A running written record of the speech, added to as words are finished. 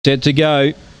Set to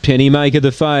go. Pennymaker the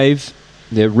fave.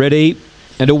 They're ready.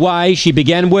 And away. She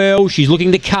began well. She's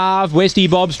looking to carve. Westy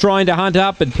Bob's trying to hunt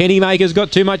up, but Pennymaker's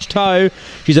got too much toe.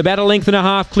 She's about a length and a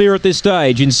half clear at this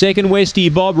stage. In second, Westy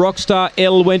Bob. Rockstar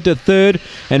L went to third,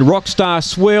 and Rockstar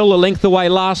Swell a length away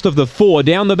last of the four.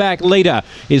 Down the back, leader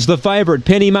is the favourite.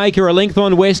 Pennymaker a length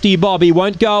on Westy Bob. He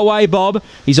won't go away, Bob.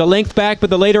 He's a length back,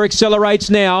 but the leader accelerates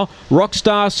now.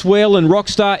 Rockstar Swell and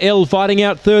Rockstar L fighting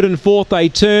out third and fourth. They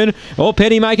turn. Oh,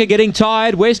 Pennymaker getting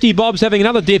tired. Westy Bob's having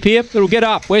another dip here. It'll get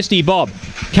up. Westy Bob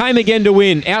came again to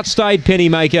win. Outstayed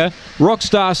Pennymaker.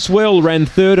 Rockstar Swell ran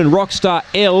third and Rockstar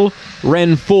L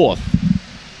ran fourth.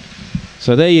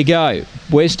 So there you go.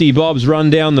 Westy Bob's run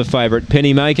down the favourite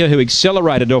Pennymaker, who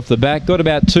accelerated off the back, got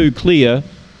about two clear,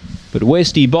 but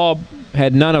Westy Bob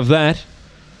had none of that,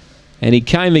 and he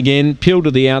came again, peeled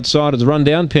to the outside. It's run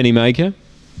down Pennymaker.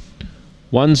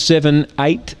 1, 7,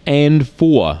 8 and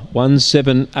 4. 1,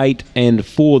 7, 8 and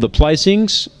 4 the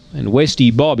placings. And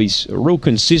Westy Bob, he's a real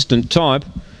consistent type.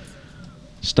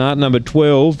 Start number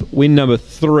 12, win number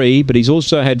 3, but he's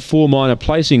also had 4 minor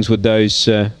placings with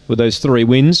those 3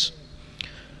 wins.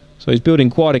 So he's building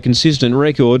quite a consistent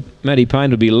record. Matty Payne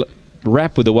will be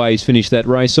wrapped with the way he's finished that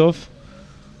race off.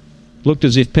 Looked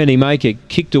as if Pennymaker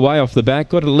kicked away off the back,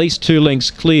 got at least 2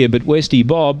 lengths clear, but Westy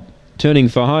Bob, turning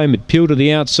for home, had peeled to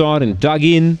the outside and dug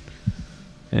in.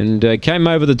 And came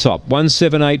over the top.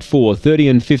 1784, 30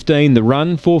 and 15 the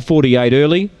run, 448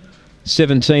 early,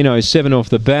 1707 off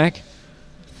the back,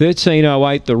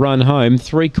 1308 the run home,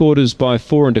 3/4 by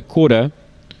 4 1/4.